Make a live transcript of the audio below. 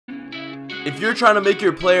If you're trying to make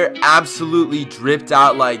your player absolutely dripped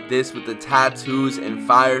out like this with the tattoos and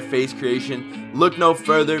fire face creation, look no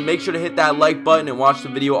further. Make sure to hit that like button and watch the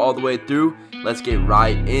video all the way through. Let's get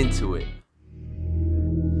right into it.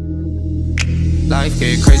 Life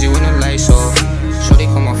get crazy when the lights off. Shorty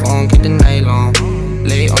call my phone, get the night long.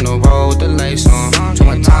 Late on the road, the lights on. Too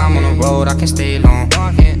much time on the road, I can stay long.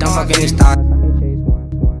 Don't fuck any style.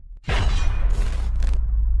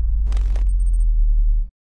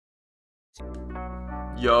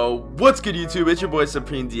 Yo, what's good YouTube? It's your boy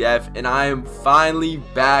Sxpreme DF, and I am finally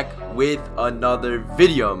back with another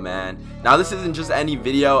video, man. Now this isn't just any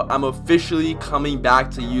video. I'm officially coming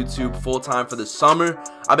back to YouTube full-time for the summer.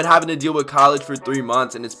 I've been having to deal with college for 3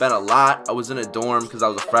 months, and it's been a lot. I was in a dorm because I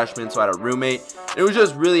was a freshman, so I had a roommate. It was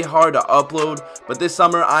just really hard to upload, but this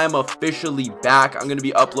summer I am officially back. I'm going to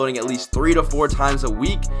be uploading at least 3 to 4 times a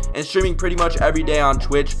week and streaming pretty much every day on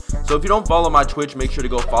Twitch. So if you don't follow my Twitch, make sure to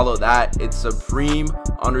go follow that. It's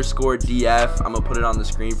Sxpreme_DF. I'm going to put it on the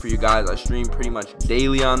screen for you guys. I stream pretty much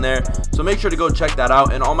daily on there, so make sure to go check that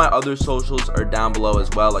out. And all my other socials are down below as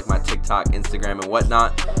well, like my TikTok, Instagram, and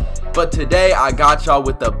whatnot. But today I got y'all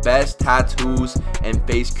with the best tattoos and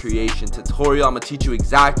face creation tutorial. I'm going to teach you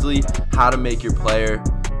exactly how to make your player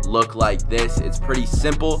look like this. It's pretty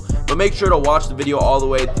simple, but make sure to watch the video all the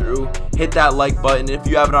way through. Hit that like button. If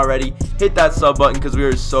you haven't already, hit that sub button because we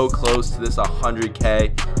are so close to this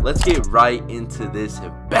 100K. Let's get right into this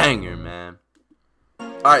banger, man.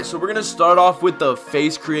 Alright, so we're going to start off with the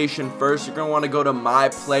face creation first. You're going to want to go to My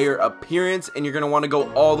Player Appearance, and you're going to want to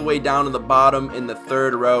go all the way down to the bottom in the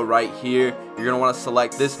 3rd row right here. You're going to want to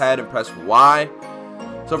select this head and press Y.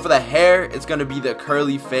 So for the hair, it's going to be the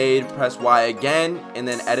curly fade. Press Y again, and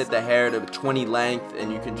then edit the hair to 20 length,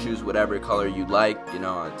 and you can choose whatever color you like. You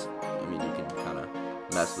know, you can kind of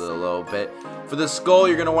mess with it a little bit. For the skull,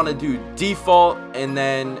 you're going to want to do default, and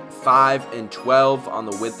then 5 and 12 on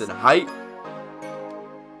the width and height.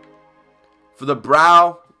 For the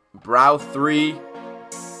brow 3,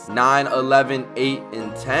 9, 11, 8,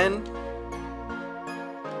 and 10.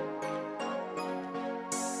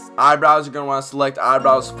 Eyebrows, you're going to want to select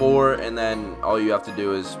eyebrows 4, and then all you have to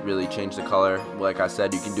do is really change the color. Like I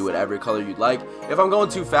said, you can do whatever color you'd like. If I'm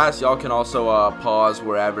going too fast, y'all can also pause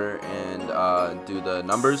wherever and do the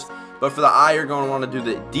numbers. But for the eye, you're going to want to do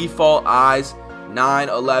the default eyes, 9,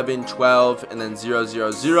 11, 12, and then 0,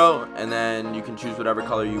 0, 0, and then you can choose whatever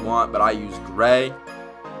color you want, but I use gray.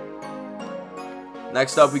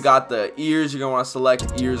 Next up, we got the ears. You're going to want to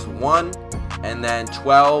select ears 1, and then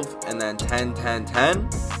 12, and then 10, 10, 10.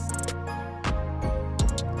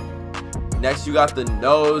 Next, you got the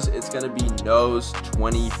nose. It's going to be nose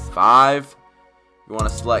 25. You want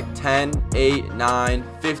to select 10, 8, 9,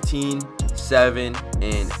 15, 7,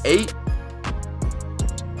 and 8.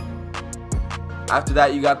 After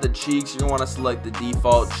that, you got the cheeks. You're going to want to select the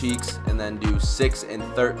default cheeks and then do 6 and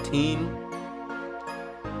 13.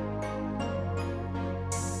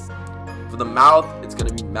 For the mouth, it's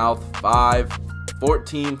going to be mouth 5,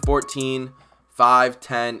 14, 14, 5,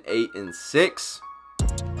 10, 8, and 6.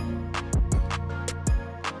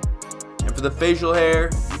 And for the facial hair,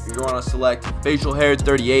 you're going to select facial hair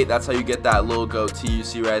 38. That's how you get that little goatee you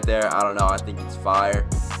see right there. I don't know. I think it's fire.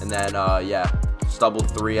 And then, yeah. Stubble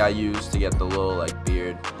 3 I use to get the little like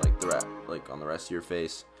beard like on the rest of your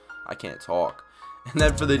face. I can't talk. And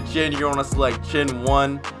then for the chin, you're going to select chin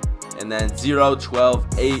 1, and then 0, 12,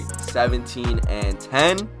 8, 17, and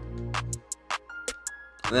 10. And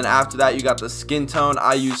then after that, you got the skin tone.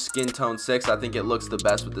 I use skin tone 6. I think it looks the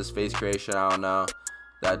best with this face creation. I don't know.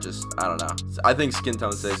 I don't know. I think skin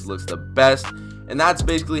tone 6 looks the best. And that's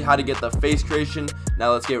basically how to get the face creation.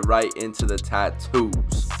 Now let's get right into the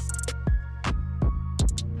tattoos.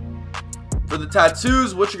 For the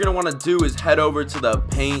tattoos, what you're going to want to do is head over to the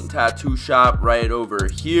paint tattoo shop right over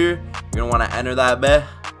here. You're going to want to enter that bit.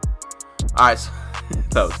 Alright, so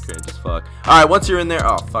that was cringe as fuck. Alright, once you're in there,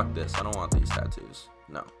 oh fuck this, I don't want these tattoos.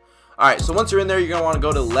 No. Alright, so once you're in there, you're going to want to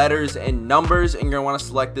go to letters and numbers, and you're going to want to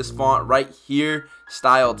select this font right here,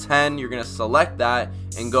 style 10. You're going to select that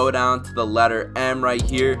and go down to the letter M right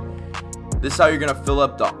here. This is how you're going to fill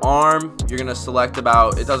up the arm. You're going to select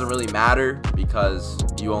about, it doesn't really matter because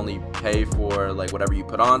you only pay for like whatever you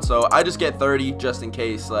put on. So I just get 30 just in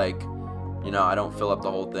case, like, you know, I don't fill up the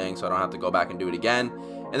whole thing, so I don't have to go back and do it again.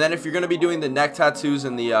 And then if you're going to be doing the neck tattoos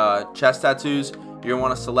and the chest tattoos, you're going to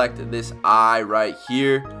want to select this eye right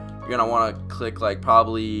here. You're going to want to click like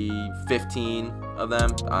probably 15 of them.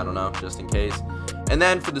 I don't know, just in case. And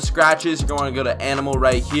then for the scratches, you're going to want to go to animal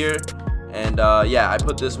right here. And yeah, I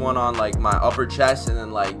put this one on like my upper chest and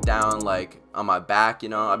then like down like on my back. You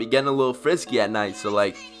know, I'll be getting a little frisky at night, so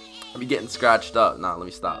like I'm getting scratched up. Nah, let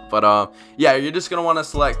me stop. But yeah, you're just gonna want to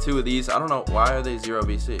select 2 of these. I don't know why are they 0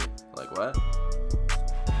 VC. Like what?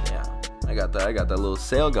 Yeah, I got that little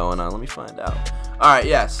sale going on. Let me find out. All right,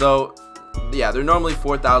 yeah. So yeah, they're normally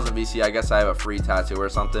 4,000 VC. I guess I have a free tattoo or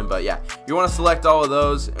something. But yeah, you want to select all of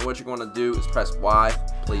those, and what you're going to do is press Y,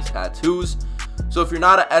 place tattoos. So if you're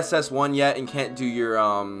not a SS1 yet and can't do your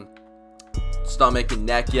stomach and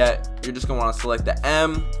neck yet, you're just gonna want to select the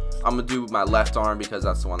M. I'm gonna do my left arm because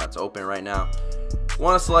that's the one that's open right now. You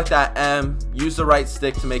want to select that M, use the right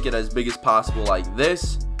stick to make it as big as possible like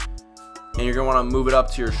this, and you're gonna want to move it up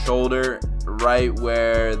to your shoulder right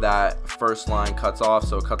where that first line cuts off.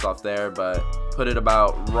 So it cuts off there, but put it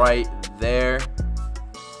about right there.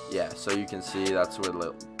 Yeah, so you can see that's where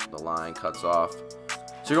the line cuts off.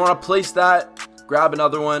 So you're gonna want to place that, grab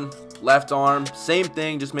another one, left arm, same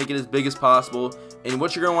thing, just make it as big as possible. And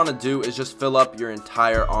what you're going to want to do is just fill up your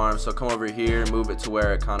entire arm. So come over here, move it to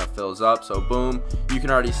where it kind of fills up. So boom, you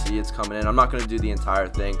can already see it's coming in. I'm not going to do the entire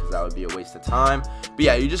thing because that would be a waste of time. But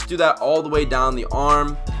yeah, you just do that all the way down the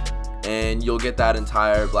arm and you'll get that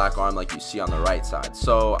entire black arm like you see on the right side.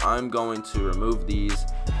 So I'm going to remove these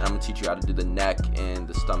and I'm going to teach you how to do the neck and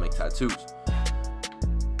the stomach tattoos.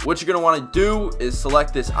 What you're going to want to do is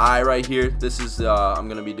select this eye right here. This is, I'm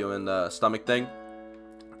going to be doing the stomach thing.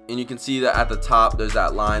 And you can see that at the top there's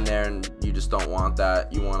that line there, and you just don't want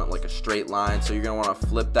that. You want it like a straight line, so you're going to want to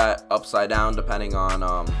flip that upside down depending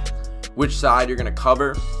on which side you're going to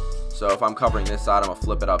cover. So if I'm covering this side, I'm going to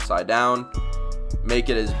flip it upside down, make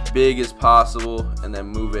it as big as possible, and then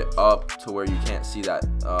move it up to where you can't see that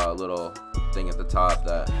little thing at the top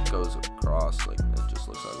that goes across. Like, it just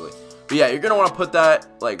looks ugly. But yeah, you're gonna want to put that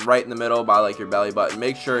like right in the middle by like your belly button.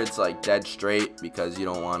 Make sure it's like dead straight because you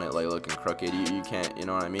don't want it like looking crooked. You can't, you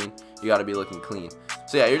know what I mean? You got to be looking clean.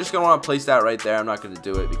 So yeah, you're just gonna want to place that right there. I'm not gonna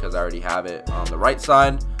do it because I already have it on the right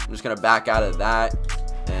side. I'm just gonna back out of that.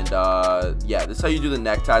 And yeah, this is how you do the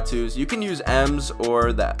neck tattoos. You can use M's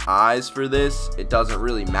or the eyes for this. It doesn't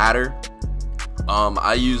really matter.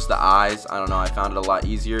 I use the eyes. I don't know, I found it a lot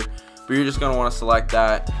easier. But you're just gonna want to select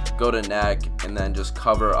that, go to neck, and then just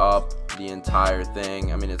cover up the entire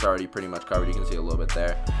thing. I mean, it's already pretty much covered. You can see a little bit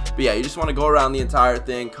there. But yeah, you just want to go around the entire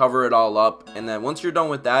thing, cover it all up, and then once you're done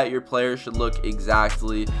with that, your player should look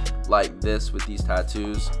exactly like this with these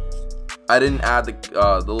tattoos. I didn't add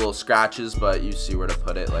the little scratches, but you see where to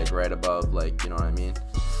put it, like right above, like, you know what I mean,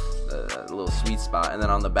 the little sweet spot, and then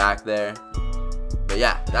on the back there. But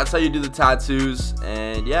yeah, that's how you do the tattoos.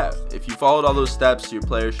 And yeah, if you followed all those steps, your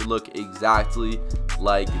player should look exactly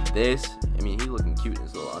like this. I mean, he's looking cute in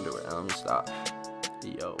his little underwear. Now, let me stop.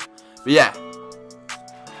 Yo. But yeah,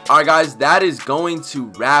 alright guys, that is going to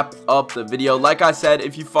wrap up the video. Like I said,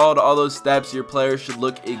 if you followed all those steps, your player should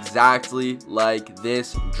look exactly like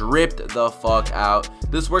this, dripped the fuck out.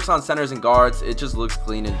 This works on centers and guards. It just looks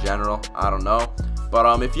clean in general. I don't know.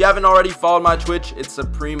 But if you haven't already followed my Twitch, it's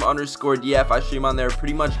Sxpreme_DF. I stream on there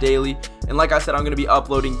pretty much daily. And like I said, I'm going to be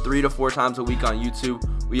uploading 3 to 4 times a week on YouTube.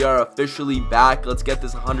 We are officially back. Let's get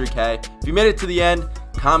this 100K. If you made it to the end,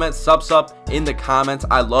 comment subs up in the comments.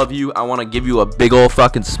 I love you. I want to give you a big old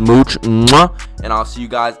fucking smooch. Mwah. And I'll see you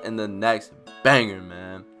guys in the next banger,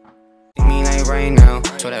 man. Me like right now,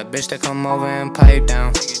 told that bitch to come over and pipe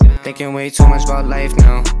down. Thinking way too much about life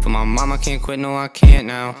now. For my mama can't quit, no I can't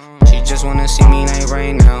now. She just wanna see me like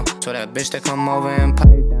right now, told that bitch to come over and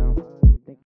pipe down.